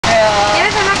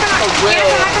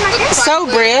So,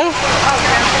 Bria.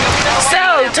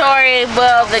 So, Tori,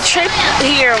 well, the trip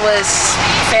here was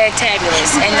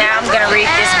fantabulous, and now I'm gonna read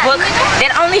this book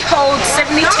that only holds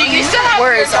 72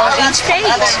 words on each page,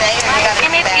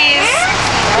 and it is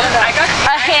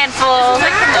a handful.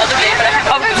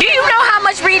 Do you know how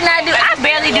much reading I do? I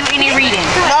barely do any reading.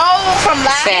 No, from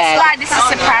last. That's why this is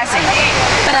surprising.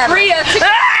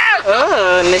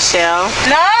 Oh, Michelle.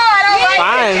 No, I don't like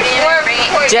Fine. it.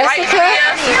 Jessica?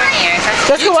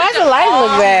 Jessica, why does the lighting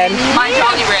look bad?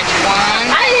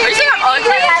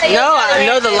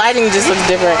 No, the lighting just looks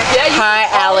different. Hi,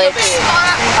 Alex.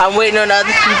 I'm waiting on other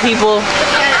few people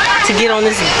to get on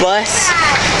this bus.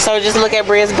 So just look at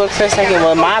Bria's book for a second.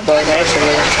 Well, my book,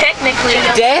 actually. Technically.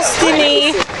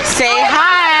 Destiny, say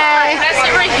hi.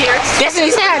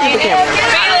 Destiny, say hi to the camera.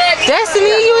 Destiny,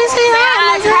 you would say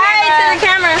hi. Hi to the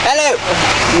camera. Hello.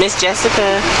 Miss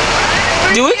Jessica.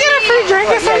 Do we get a free drink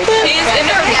or something?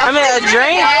 I mean, a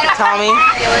drink, Tommy.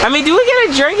 I mean, do we get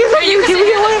a drink or something? Can we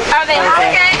get one? Are they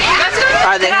high?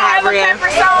 Are they high, Bria?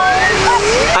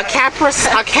 A Capri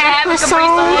Sun? Can I have a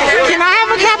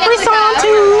Capri Sun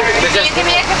too? Can you give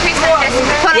me a Capri Sun?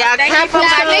 Yeah, a Capri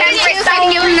Sun.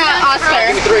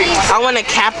 I want a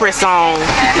Capri Sun.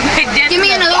 Give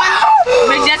me another one.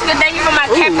 Miss Jessica, thank you for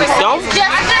my Capri Sun.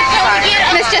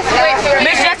 Miss Jessica.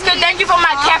 Miss Jessica, thank you for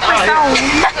my Capri Sun.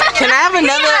 Can I have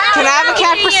another? Can I have a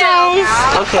Capri Sun?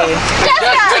 Okay.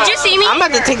 Did you see me? I'm about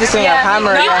to take this thing out. Hi,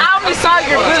 Maria. I only saw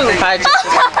your boob. Hi,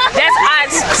 Jessica. That's odd.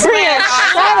 Bria,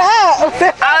 shut up.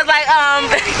 I was like,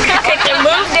 could you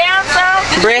move down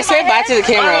some? Bria, say bye to the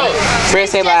camera. Bria,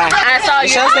 say bye. I saw you.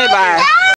 Michelle, say bye.